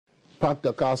park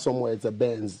the car somewhere. It's a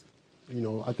Benz. You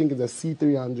know, I think it's a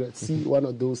C300, C, one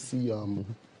of those C.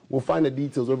 We'll find the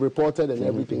details. We've reported and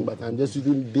everything, but I'm just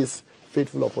using this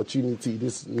fateful opportunity,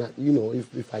 this, you know,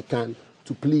 if I can,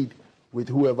 to plead with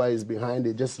whoever is behind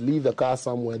it. Just leave the car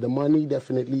somewhere. The money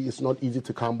definitely is not easy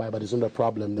to come by, but it's not a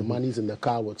problem. The money's in the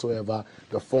car whatsoever.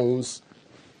 The phones,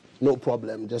 no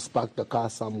problem. Just park the car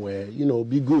somewhere. You know,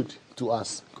 be good to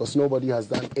us, because nobody has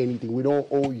done anything. We don't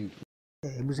owe you.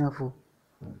 Hey, Busanfo,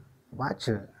 watch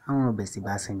I don't know best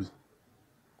Basembi.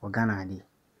 Ghana di.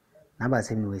 Naba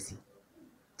semi wesi.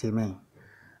 Teme.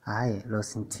 I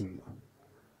LORDSON TV.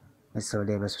 Mr.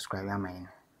 Debe subscribe amain.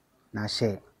 Na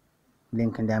share.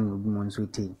 Link and damn will be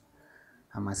monsuite.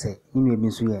 I must say, you may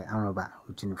be so ye honorable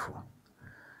utinfo.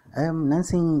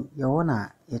 Nancy, your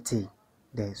honor, yeti,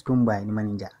 the Stonebwoy the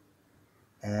manager.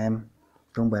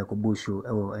 Stonebwoy ko bushu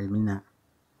ewo Elmina.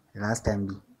 Last time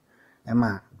be.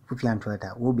 Emma, Fufi and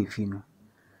Twitter will be fino.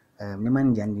 The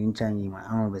manager and the intern you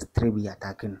are be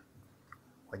attacking.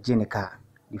 Or Jenica,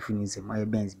 if you need him, my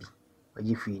Benz be. Or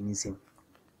if you need him.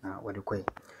 Now, what the quay.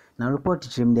 Now, report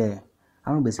to him there.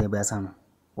 I will be say by some.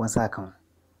 One second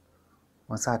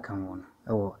one.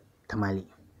 Oh, Tamale.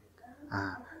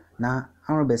 Now,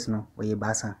 r0bbers no, where ye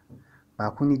basa.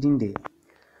 Bakuni dinde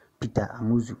Peter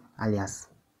Amuzu alias.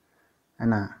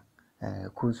 Ana,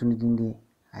 Kunsuni dinde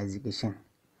execution.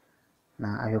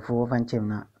 Na I have 4 fan chem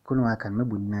na kuno akan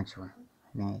mebu ni natural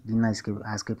na dina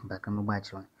escape back no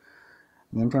bacho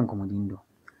ni ntwa nkomudindo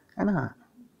ana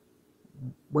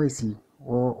boys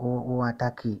o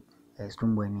attack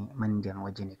Stonebwoy ni manager no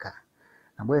wajenika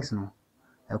na boys no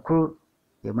ekro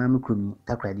ye mami krumi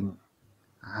takrade ni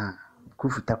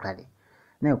kufu takrade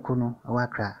na ekro no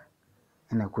awakra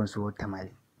na ekro so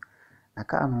Tamale na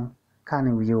ka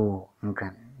no wiyo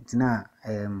nkran tina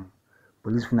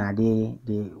police na de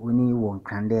only one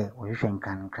can there or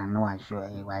can no assure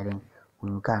a riding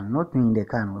when you can not mean the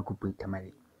can we could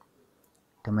Tamale.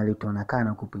 Tamale to na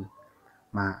can okupi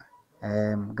ma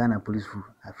Ghana police fu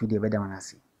a feed the better one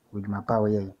as with my power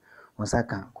ye on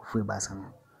saka kufu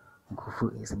basano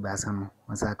kufu is basano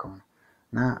on saka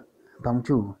na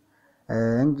pamchu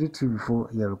NGT before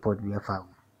your report be a foul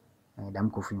dam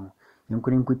kofi you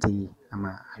couldn't quit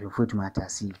ama I refer to my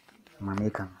tasi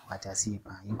Mameka what I see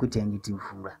pa inkuti NGT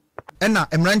fura ena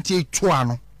emrantie toa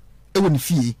no ewo ne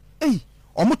fie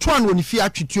omo toa no ne fie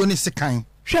atwetuo ne sekan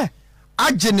hwe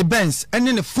agye ne Benz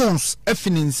ene ne phones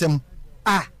afini nsem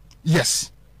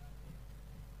yes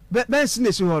Benz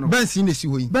ne si ho no Benz ne si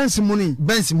ho yi Benz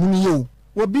muni yo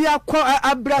obi akọ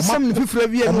abrasam ne fifura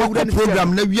wie no wura ne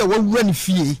program na wie wura ne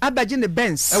fie abagye ne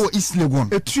Benz ewo East Legon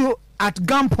etuo at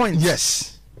gunpoint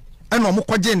yes eno omo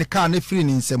kwaje ne car na firi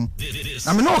ne nsem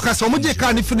na me no okasa omo je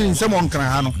car na firi ne nsem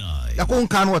onkran ha no yakon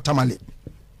kan no Tamale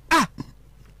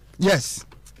yes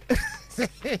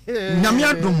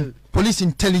Nyamiadum police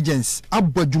intelligence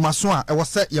abadwumaso a ewo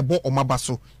se yebo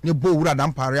omabaso ne bo wura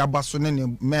dampare abaso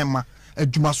ne mema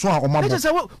adwumaso a omabo e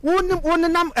say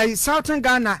won nam Southern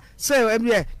Ghana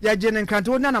say ya je ne nkran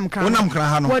to wonam kran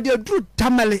ha no wo de dru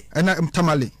Tamale na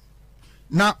Tamale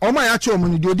na oma ya che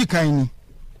omuni de odi kan ni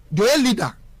de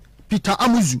leader Peter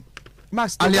Amuzu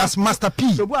Master alias Master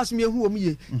P so bo asme hu omu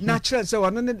ye na kire se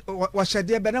wono ne wo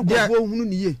hyede be na ko bo hunu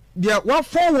ne ye dia wa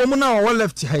fo wo mu na wo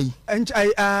left hai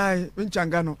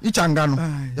nchanga no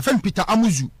the friend Peter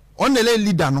Amuzu on the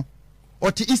leader no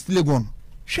oti East Legon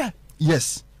hwe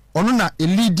yes ono na a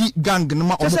lead gang no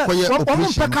ma omokoye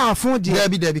operation ka afon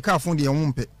de bi ka afon de wo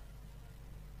mpe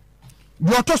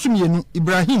bi otosum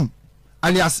Ibrahim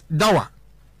alias Dawa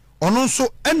ono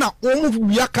nso ena omu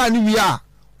wiaka ni wia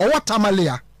o Tamale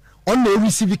a on no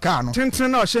receive car no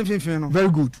tenten na o hemfimfin no very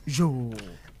good yo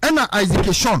ena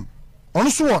execution ono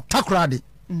so wo takrade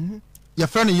your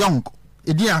friend young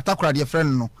edi takrade your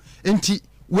friend no enti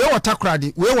we wo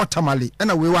takrade we wo Tamale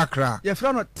ena we wa kra your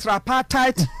friend no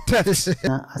tripartite theft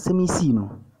na asemisi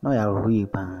no ya rohie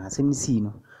pa asemisi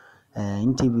no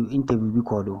interview bi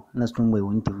kodo na Stonebwoy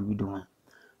won interview bi do ma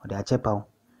o de achepaw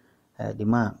the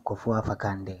man kofu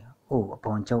afakande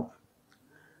poncho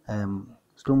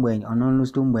Stonebwoy ono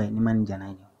Stonebwoy ni manager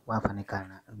na wa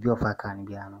fanikana bi ofa kan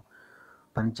bi ano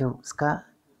pancho ska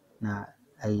na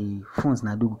ai phones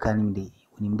na dugu kanim de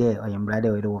unimde oyembrade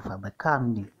we do ofa but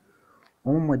kan de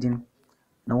modin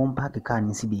na won park car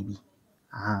ni si baby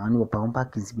ani wo pa won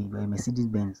park si baby Mercedes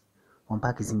Benz won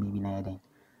park si baby na yeden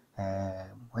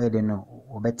we de no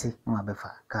obete no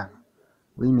abefa kan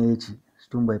we na echi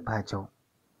Stonebwoy pacho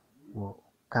wo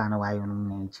kana wa yo no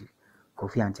na echi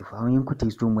kofi antifa won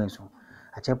yinkuti Stonebwoy so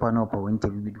achepa na opo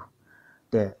interview bidu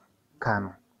de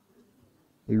kano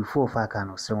you fa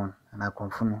kano seven na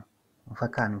konfuno fa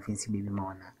kano finsi baby ma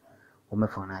wana o me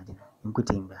fa na adi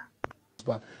nkuti mbra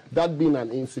But that being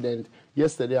an incident,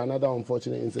 yesterday another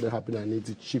unfortunate incident happened. I need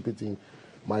to chip it in.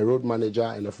 My road manager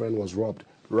and a friend was robbed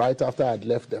right after I'd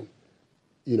left them.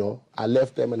 You know, I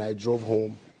left them and I drove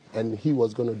home, and he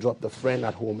was going to drop the friend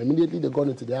at home. Immediately they got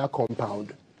into their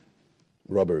compound.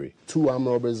 Robbery. 2 armed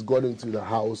robbers got into the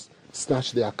house,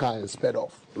 snatched their car and sped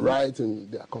off right in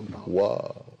their compound.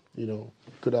 Wow. You know,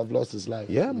 could have lost his life.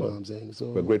 Yeah, you know man. what I'm saying?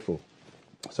 So we're grateful.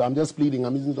 So I'm just pleading,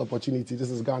 I'm using the opportunity. This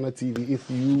is Ghana TV. If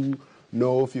you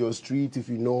know, if you're a street, if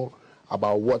you know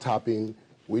about what happened,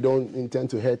 we don't intend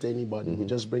to hurt anybody. We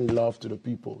just bring love to the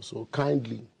people. So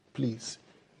kindly, please,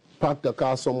 park the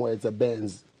car somewhere. It's a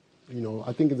Benz. You know,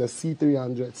 I think it's a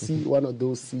C300, one of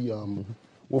those C.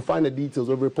 We'll find the details.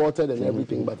 We've reported and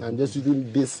everything, but I'm just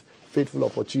using this fateful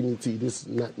opportunity, this,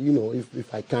 you know,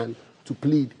 if I can, to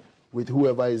plead with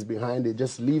whoever is behind it.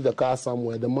 Just leave the car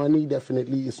somewhere. The money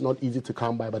definitely is not easy to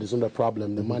come by, but it's not a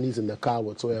problem. The money's in the car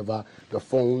whatsoever. The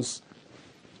phones,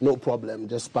 no problem.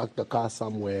 Just park the car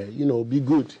somewhere. You know, be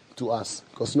good to us,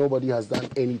 because nobody has done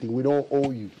anything. We don't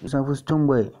owe you. So for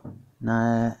Stonebwoy,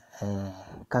 na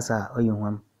kasa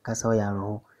oyunwam, kasa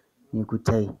oyaro, ni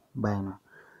kutai by no.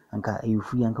 Anka you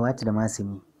free anka wati the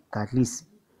masemi. At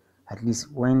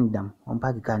least when them on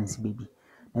park car nisi baby.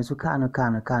 And so car no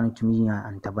to me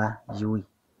antaba jiwi.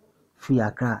 Free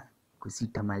Accra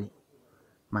kusi Tamale.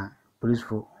 Ma police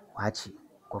for watching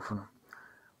kofuno.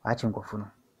 Watching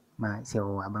kofuno. Ma se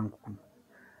o abanku.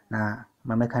 Na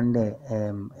mamekande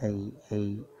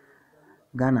a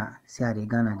Ghana, see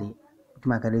Ghana de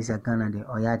Tumakadesi Ghana de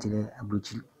Oyati de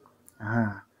Abuchi.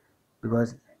 Aha.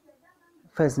 Because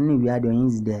first we had the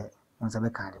ins there on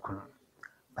Sabeka de Colonel.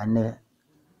 But the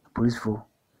police for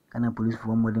Ghana police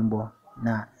for modern boy.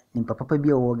 Na in papa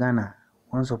be o Ghana,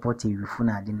 one supportive with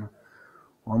Funa dino.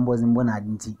 One was in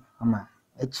Bonadinti, Oma,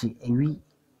 Echi, a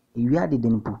we had the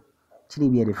Denipo. Chili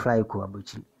be the fly co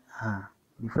abuchi. Ah,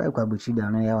 the fly co abuchi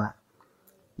down there.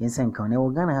 Yes, and can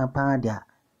never Ghana have power there.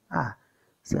 Ah.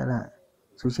 See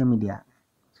social media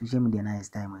nice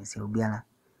time I say obiala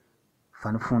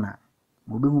fanfuna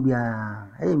mobe hu bia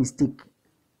mistake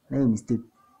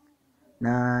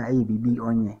na bibi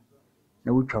onye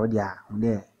na wutwa dia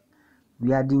nde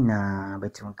we are din na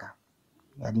betunka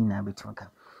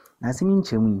na semi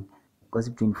nchemu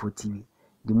gossip 24 TV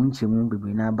di mu nchemu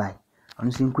bebre na bai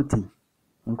onu so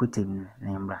nkote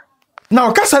na mbra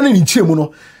now kasa ni nchemu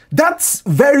no that's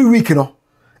very weak, you know.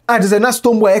 And there's a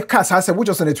Stonebwoy cast Asem, which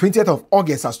was on the 20th of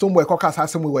August. Stonebwoy cast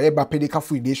Asem we were able to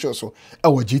pay the show so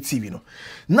our GTV, you know.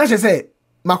 Now she say,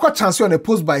 my chance on a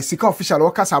post by Sika official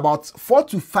workers about 4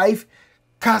 to 5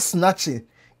 car snatching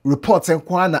reports and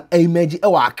kwana image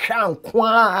our crown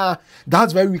kwa.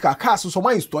 That's very weak. A car so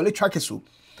someone install trackers so.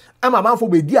 I'm a man for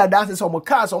be dear dances on my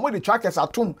cars on where the trackers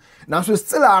at home. Now so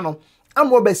still no. I'm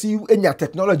more be see any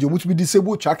technology which be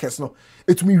disable trackers no.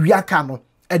 It me react no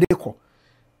edeko.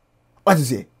 What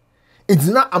is it? It's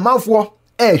not a man for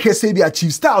say be a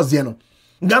chief styles there no.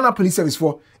 Ghana Police Service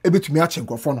for able to me a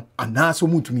chenko for no and now so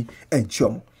to me and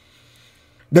chum.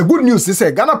 The good news is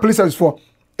Ghana Police Service for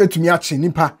to me a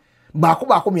chenipa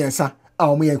bako me answer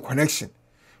our me in connection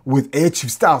with a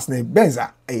chief styles named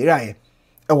Benza a rai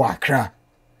a wakra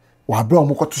wa bro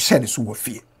moko to share the so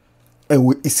fear e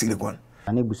we easily gone.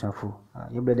 Anebusafo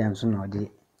your brother and son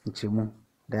ode nchemu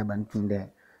da bantin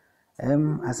there.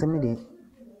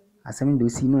 Asem do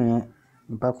si no e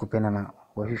mpa kopena na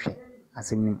wo hwehwe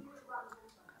asem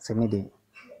de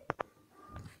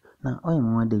na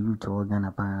oyemo de youth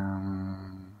Ghana pa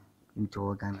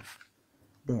youth Ghana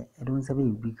de I don't sabe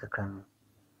big kakra no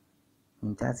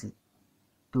ntasi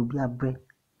to bi abre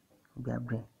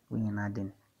we na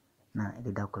den na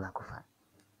de dakola kofa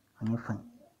onye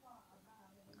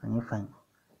fine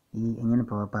yi enye no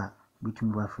papa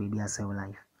bitum bo afre bi asew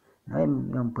life na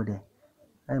em yompo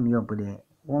de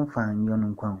one fan yon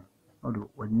nkwan odo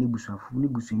wadi nebusu ni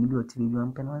bi oti bi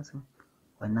ampe no asem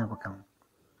wana ko kan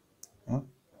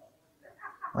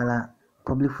wala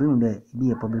public film de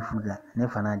bi a public figure na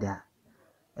fa na dia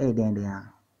den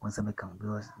won sabe kan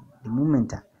because the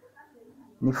moment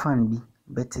ni fan bi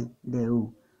beti de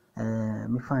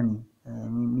me fan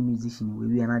me musician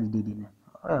we na de no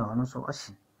ono so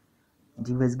oshi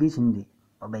the investigation de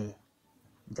obey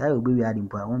ntai obi wi adi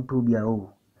mpo a won pro bi a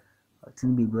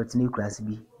tin bi got ni class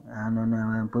bi no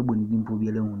mpo boni bi mpo bi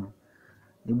ele hu no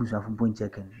de busu afo pon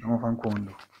check no fan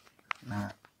kondo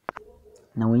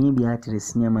na wenye bi atire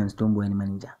senior man Stonebwoy ni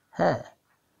manager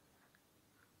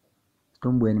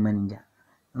Stonebwoy ni manager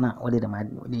na ode da ma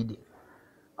ode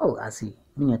asi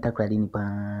mini atakrade ni pa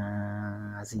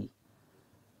asi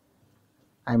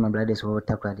I my brothers were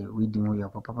takrade we do your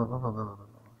papa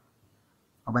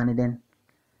obane den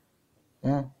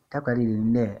takwari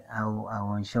de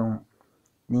awon show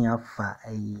ni afa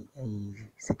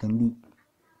sekendi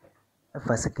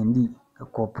afa sekendi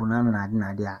ko puna no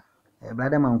na de a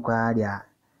brother man kwa de a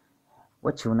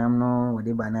wachi nam no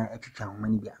wode bana atwitwa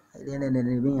homani bia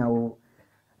de bin yawo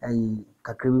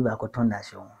kakra bi ba ko tonda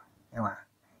show ewa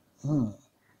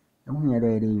no ya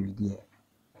de yidi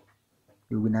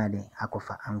e bi na de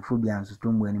akofa amphobia nso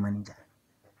Stonebwoy ni manager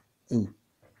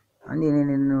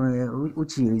ande no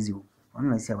uchi ezi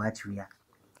ono si awachi ya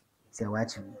si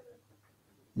awachi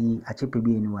ni achepe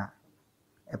bi enu a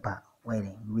epa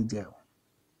wele wije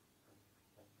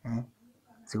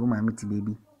so mama ti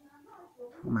baby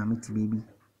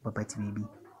papa ti baby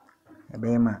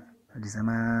ebema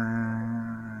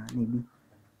odisama ni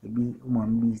bi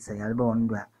umon bi sa yalba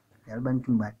ondwa yalba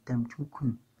ntumba tam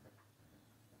chukun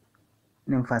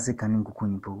nem fase kan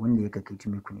kukuni po wonde ka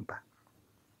kitumi kunipa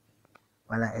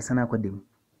wala esana ko dem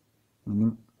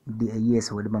minim de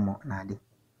yes wode mamo na de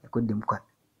ko dem kwa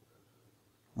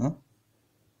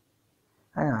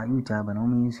aya yuta ba no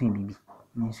min sun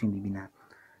bibi na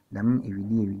dam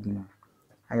ewidi no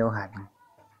ayo habi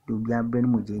do bia brand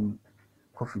mo jeni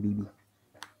kofi bibi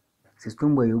se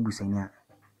Stonebwoy obusanya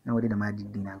na wode da ma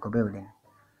didi na ko be wode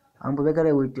an bo be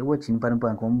kare wo chin pan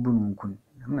ko mbunu kun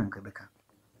na nka beka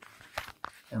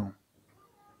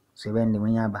so ben de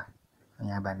wanya ba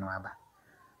no aba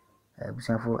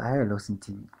busafo r0bbers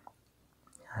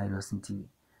TV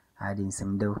adi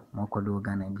nsɛmdew mokodo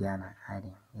Ghana biana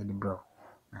adi edibro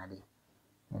na de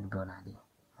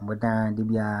mboda de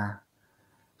bia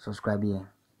subscribe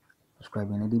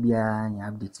na de bia nya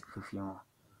update fufion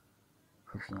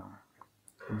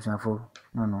busafo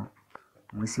no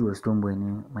mwisi wa Stonebwoy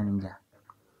ni manager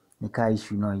ni ka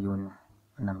issue no yono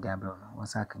na mdiabro no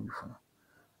wasa kan yufu no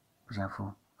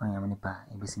busafo anya mnipa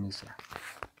ebisinisha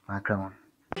makramon.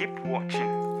 Keep watching.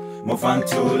 Move on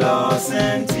to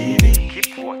LORDSON TV.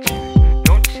 Keep watching.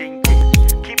 Don't change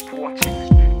it. Keep watching.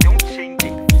 Don't change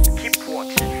it. Keep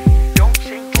watching. Don't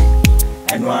change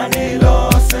it. And one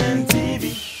LORDSON.